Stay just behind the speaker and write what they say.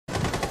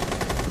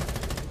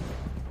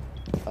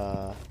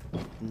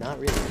Not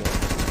really. No.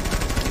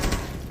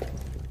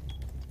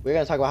 We're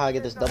gonna talk about how I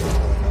get this double.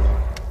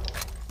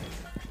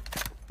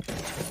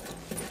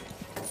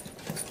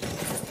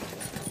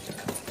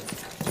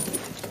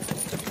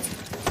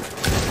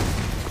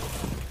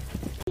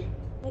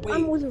 I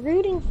was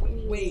rooting for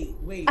you.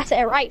 Wait. I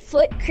said right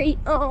foot creep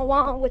on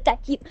wall with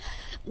that keep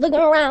looking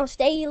around,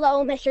 stay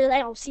low, make sure they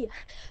don't see you.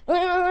 When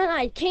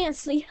I can't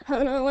sleep,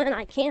 when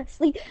I can't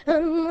sleep,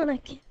 when I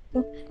can't.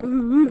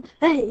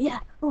 Hey, yeah.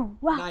 Oh,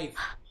 wow. Knife.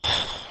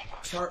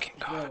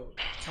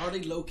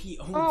 Charlie Loki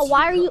owns Oh,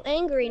 why are bro. you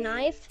angry,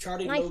 Knife?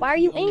 Charlie Knife, Loki why are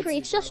you owns angry? you,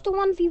 It's just bro.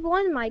 a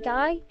 1v1, my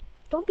guy.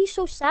 Don't be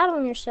so sad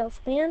on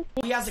yourself, man.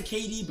 He has a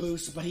KD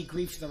boost, but he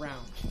griefed the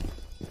round.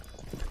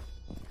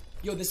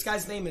 Yo, this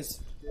guy's name is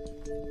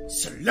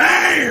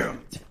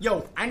Slammed!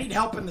 Yo, I need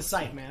help in the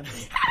site, man.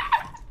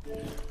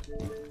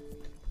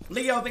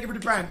 Leo, thank you for the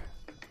prime.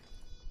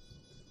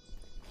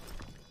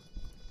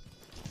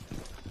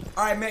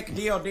 Alright, Mick,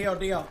 deal.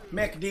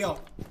 Mick, deal.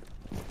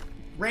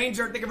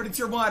 Ranger, thank you for the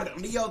tier 1.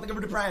 Leo, thank you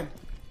for the prime.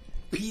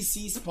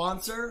 PC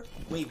sponsor?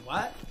 Wait,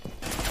 what?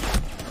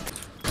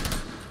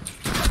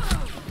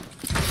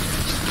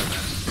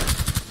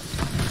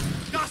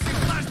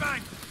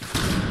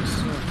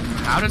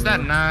 How does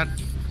that not?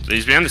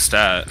 He's behind the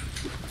stat.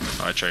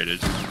 Oh, I traded.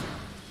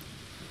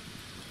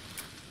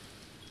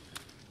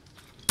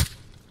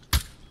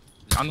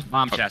 On the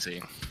bomb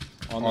chassis.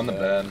 On the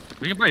bed.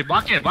 We can play.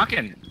 Walk in.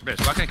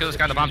 Bitch, walk in and kill this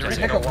guy on the bomb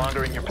chassis. No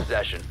longer in your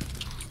possession.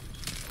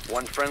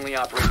 One friendly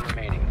operator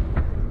remaining.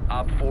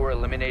 Op 4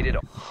 eliminated.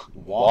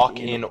 Walk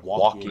in.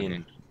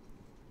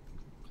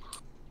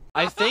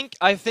 I think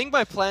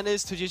my plan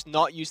is to just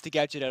not use the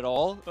gadget at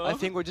all. I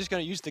think we're just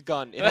gonna use the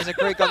gun. It has a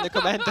great gun, the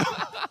Commando.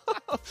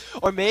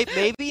 Or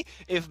maybe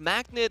if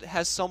Magnet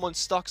has someone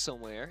stuck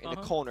somewhere in the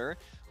corner,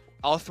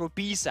 I'll throw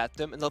bees at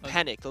them and they'll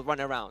panic. They'll run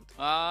around.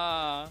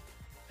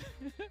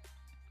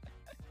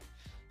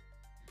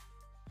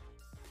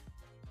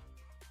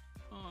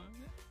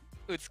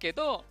 打つけ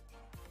ど、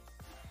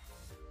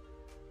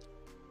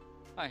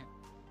はい、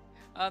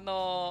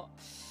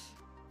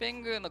ペ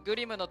ングのグ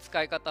リムの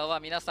使い方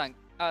は皆さん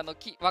分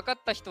かっ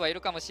た人はい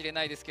るかもしれ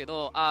ないですけ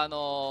ど、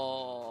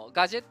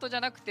ガジェットじ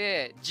ゃなく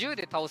て銃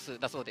で倒す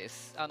だそうで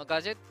す。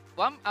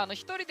一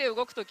人で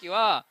動くとき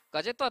は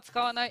ガジェットは使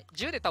わない、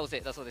銃で倒せ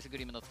だそうです、グ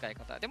リムの使い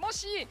方で。も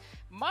し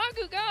マ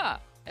グが、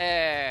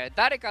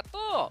誰か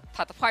とフ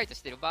ァイト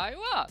している場合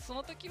はそ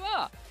の時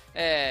は、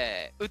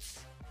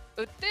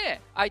撃って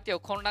相手を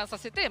混乱さ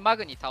せてマ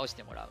グに倒し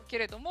てもらうけ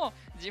れども、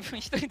自分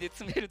一人で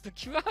詰めると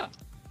きは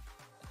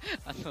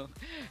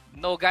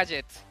No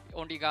gadget,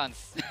 only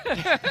guns.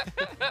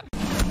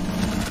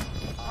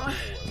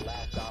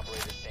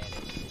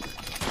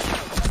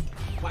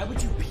 Why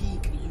would you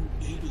peek, you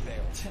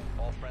idiot?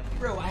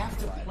 Bro, I have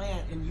to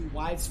plant and you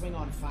wide swing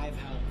on 5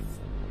 health.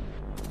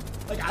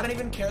 Like, I don't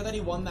even care that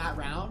he won that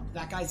round.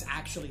 That guy's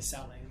actually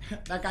selling.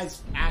 That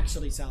guy's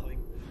actually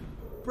selling.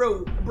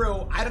 Bro,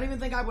 I don't even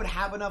think I would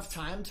have enough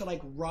time to,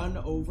 like, run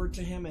over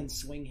to him and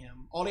swing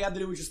him. All he had to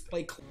do was just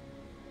play...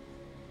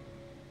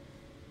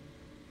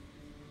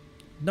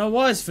 No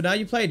worries for now.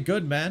 You played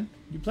good, man.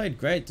 You played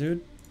great,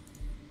 dude.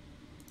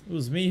 It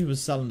was me who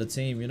was selling the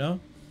team, you know?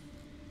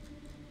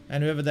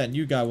 And whoever that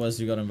new guy was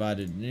who got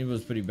invited, he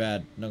was pretty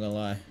bad, not gonna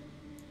lie.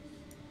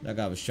 That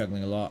guy was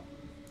struggling a lot.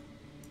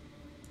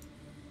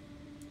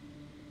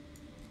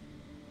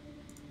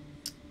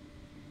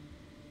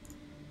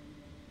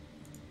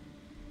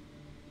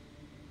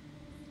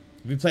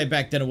 If we played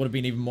back then, it would have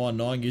been even more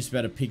annoying. You used to be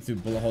able to peek through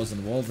bullet holes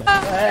in the walls.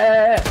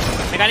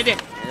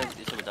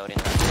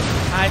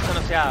 Ah, esto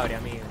no se abre,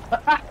 amigo.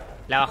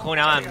 La bajó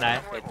una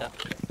banda,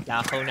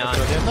 La bajó una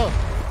banda.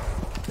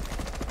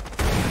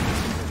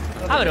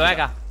 Abro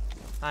acá.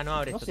 Ah, no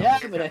abre esto.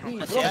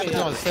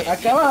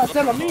 Acabas de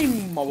hacer lo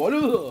mismo,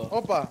 boludo.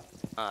 Opa.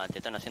 Ah, te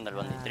están haciendo el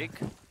bandit trick.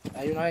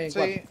 Hay uno ahí en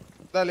Sí,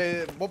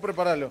 dale, vos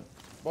preparalo.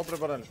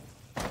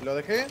 Lo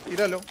dejé,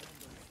 tíralo.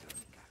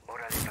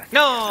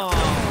 No,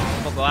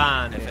 un poco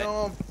antes.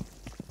 No.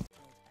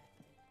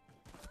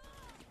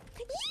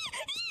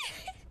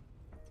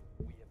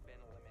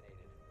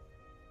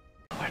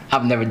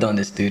 I've never done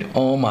this, dude.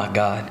 Oh my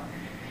god.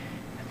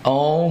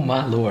 Oh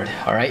my lord.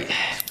 All right.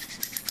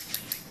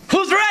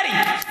 Who's ready?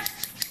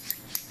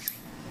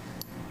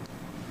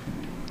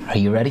 Are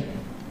you ready?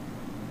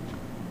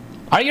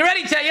 Are you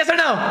ready, chat? Yes or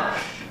no?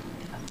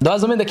 Do I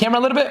zoom in the camera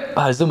a little bit?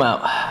 Zoom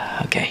out.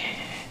 Okay.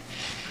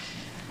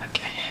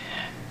 Okay.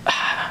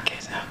 Okay.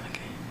 So,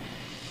 okay.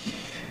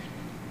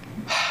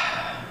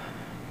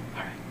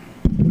 All right.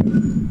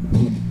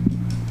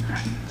 All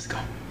right. Let's go.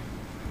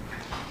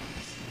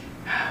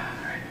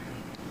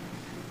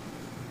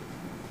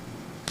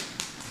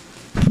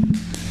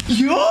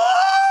 Yo!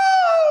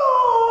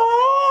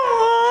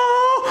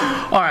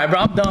 Alright, bro,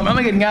 I'm done. I'm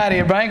getting out of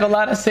here, bro. I ain't gonna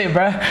lie, that's it,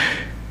 bro.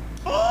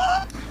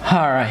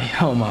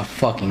 Alright, oh my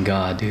fucking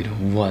god, dude.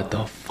 What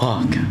the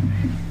fuck?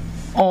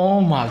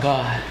 Oh my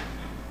god.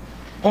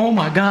 Oh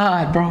my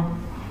god, bro.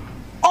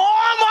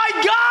 Oh my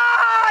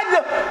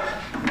god!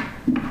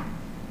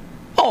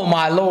 Oh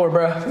my lord,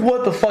 bro.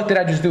 What the fuck did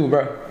I just do,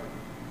 bro?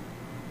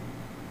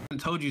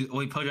 told you.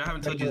 Wait, Pojo, I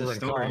haven't told you the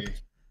story.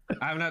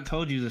 I have not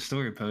told you the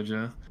story,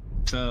 Pojo.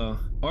 So,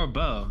 or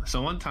Bo.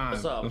 So one time,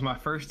 it was my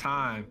first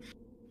time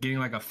getting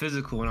like a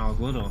physical when I was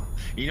little.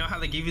 You know how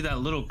they give you that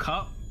little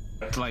cup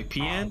to like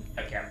pee in?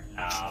 Okay.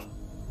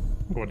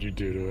 What'd you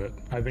do to it?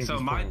 I think so.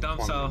 My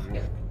dumb self.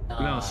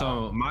 No,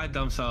 so my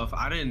dumb self,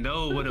 I didn't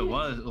know what it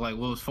was, like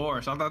what it was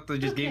for. So I thought they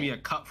just gave me a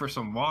cup for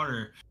some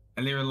water,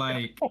 and they were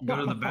like, "Go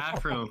to the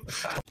bathroom."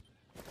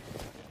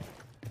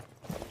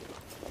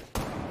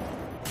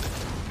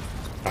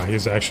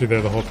 He's actually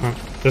there the whole time.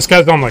 This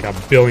guy's on like 1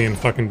 billion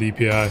fucking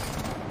DPI.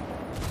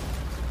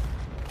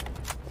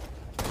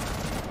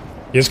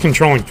 He's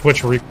controlling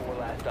Twitch re-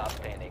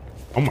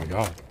 Oh my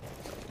god.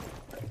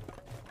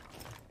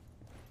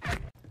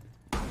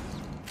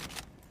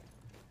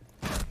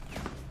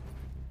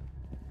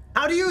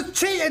 How do you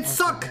cheat and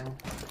suck?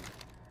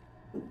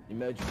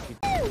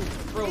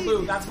 Bro,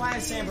 Lou, that's why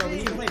I'm saying, bro, we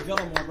need to play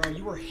Villa more, bro.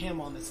 You were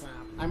him on this map.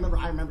 I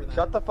remember that.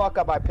 Shut the fuck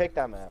up, I picked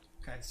that map.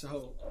 Okay,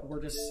 so we're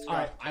just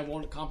alright, I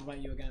won't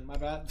compliment you again, my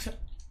bad.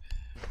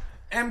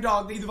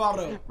 M-Dog,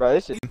 Eduardo. Bro,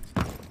 this is...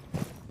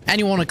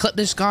 Anyone want to clip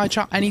this guy,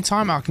 chat?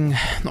 Anytime I can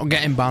not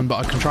get him banned,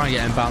 but I can try and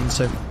get him banned,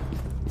 so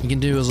you can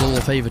do us all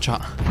a favour,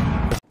 chat.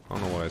 I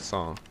don't know what I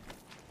saw.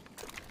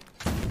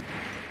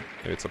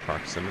 Maybe it's a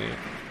proximity.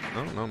 I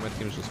don't know, my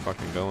team's just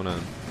fucking going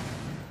in.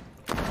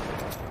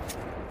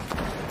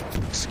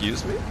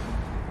 Excuse me?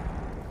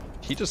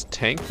 He just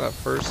tanked that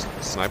first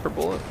sniper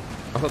bullet?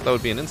 I thought that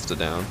would be an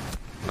insta-down.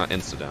 Not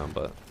insta-down,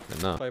 but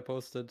enough. I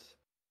posted.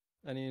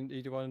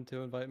 Anyone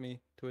to invite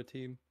me to a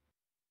team?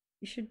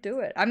 You should do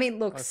it. I mean,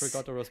 look. I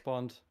forgot to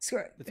respond.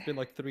 It's been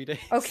like 3 days.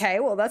 Okay,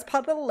 well, that's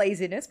part of the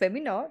laziness. Maybe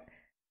not.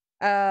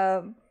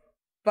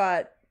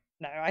 But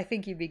no, I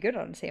think you'd be good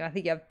on a team. I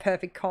think you have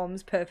perfect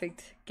comms,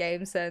 perfect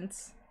game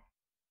sense.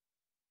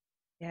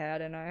 Yeah, I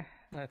don't know.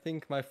 I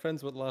think my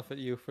friends would laugh at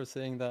you for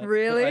saying that.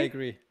 Really? I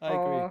agree. I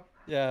agree.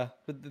 Yeah,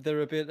 but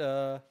they're a bit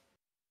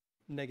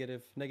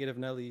negative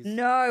Nellies.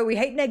 No, we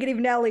hate negative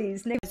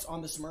Nellies. It's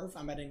on the Smurf.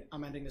 I'm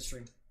ending the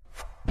stream.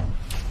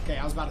 Okay,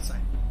 I was about to say.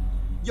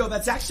 Yo,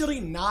 that's actually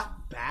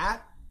not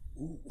bad.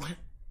 Ooh.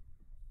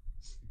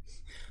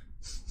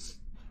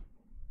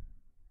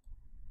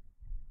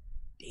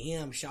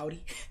 Damn, shouty.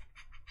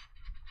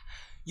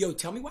 Yo,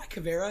 tell me why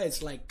Caveira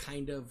is like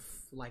kind of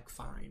like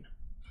fine.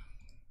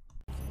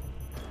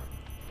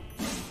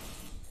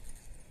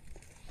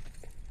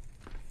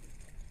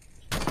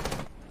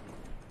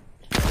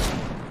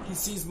 He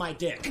sees my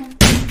dick.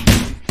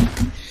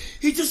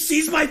 He just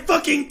sees my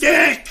fucking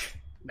dick!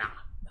 Nah.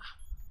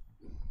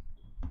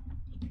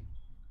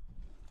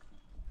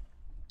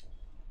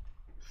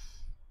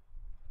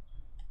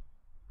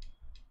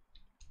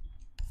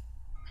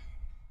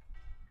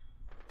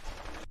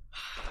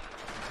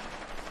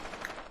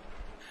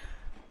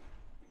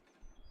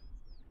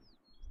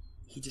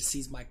 He just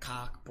sees my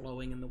cock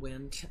blowing in the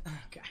wind.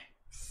 Okay.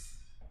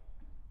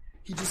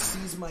 He just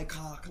sees my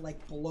cock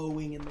like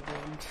blowing in the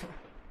wind.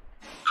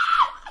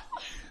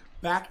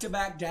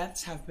 Back-to-back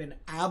deaths have been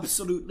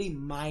absolutely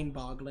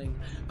mind-boggling.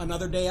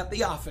 Another day at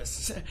the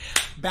office.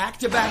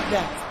 Back-to-back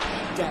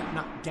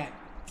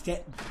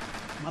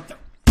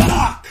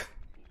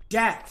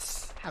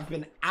deaths have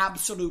been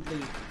absolutely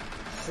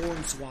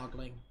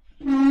hornswoggling.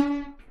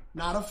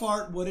 Not a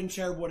fart, wooden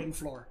chair, wooden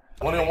floor.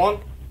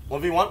 1v1?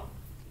 1v1?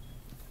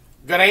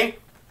 Good aim?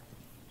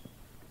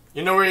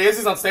 You know where he is?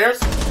 He's on stairs?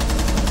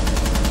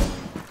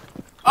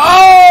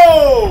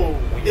 Oh!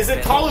 Is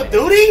it Call of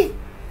Duty?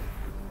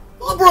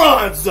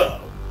 LeBronzo!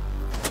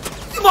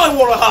 You might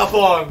want to hop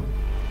on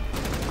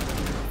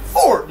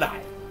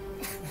Fortnite.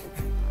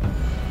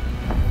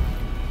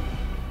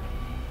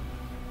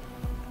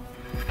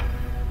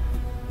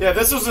 Yeah,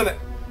 this was an...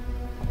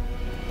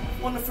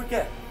 One to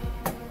forget.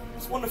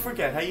 Just one to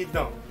forget. How you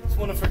doing? Just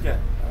one to forget.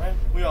 Alright?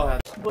 We all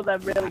had... Well, they're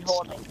really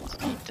horny.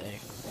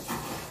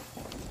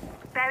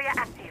 Barrier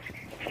active.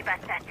 Shiva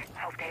set.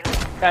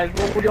 Guys,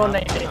 what would your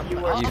name be?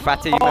 You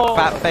fatty, you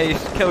fat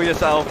face, kill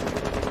yourself.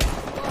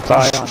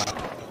 Sayana.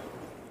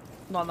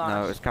 Not nice.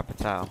 No, it was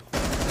Capital.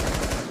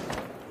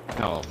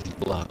 Oh,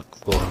 black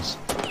was.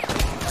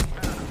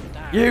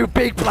 You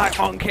big black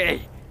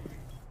monkey!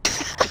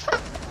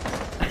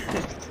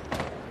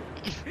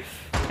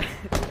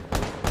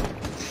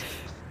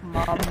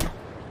 Mom,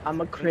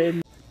 I'm a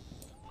cringe.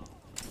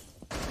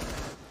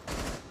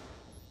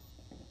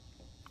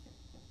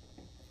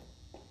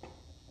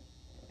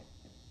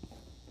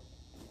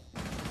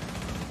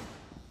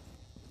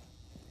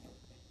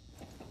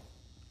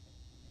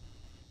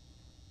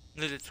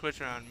 There's a Twitch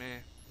around me.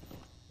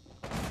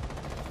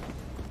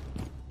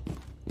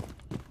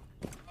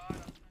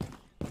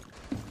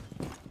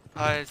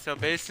 Alright, so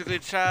basically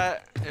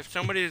chat, if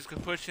somebody is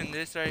pushing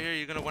this right here,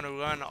 you're gonna want to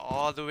run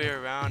all the way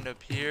around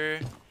up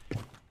here.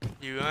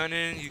 You run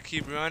in, you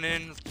keep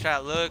running.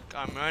 Chat, look,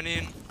 I'm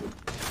running.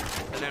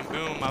 And then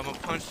boom, I'm gonna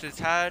punch this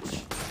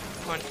hatch,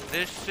 punch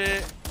this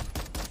shit.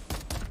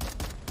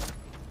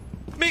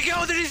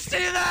 Miko, did you see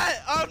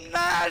that? I'm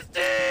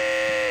nasty!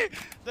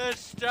 The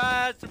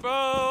strats, bro,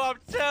 I'm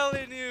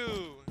telling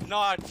you.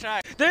 No,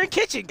 chat. They're in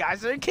kitchen,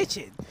 guys. They're in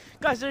kitchen.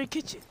 Guys, they're in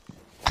kitchen.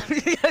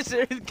 Guys,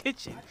 they're in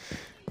kitchen.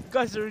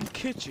 Guys, they're in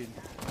kitchen.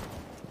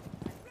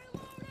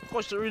 Of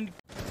course, they're in.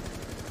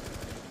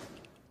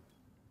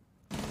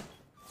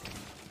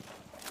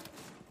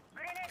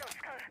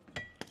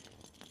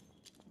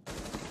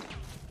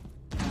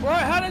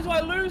 Right, how did I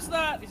lose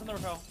that? He's on the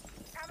repel.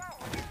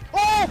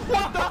 Oh,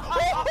 what the?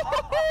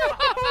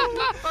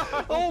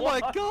 Oh my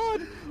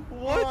god!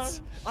 What?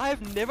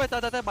 I've never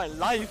done that in my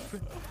life.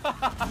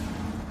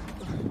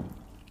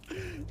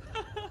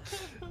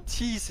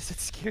 Jesus, it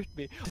scared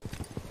me.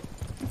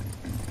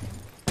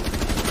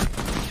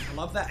 I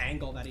love the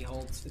angle that he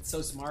holds. It's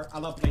so smart. I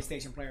love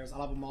PlayStation players. I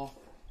love them all.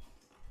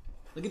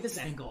 Look at this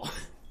angle.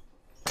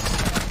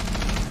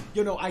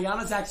 Yo, no,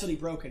 Ayana's actually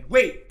broken.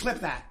 Wait, clip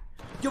that.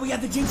 Yo, we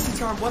had the Jinxie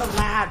charm. What a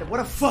lad. What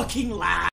a fucking lad.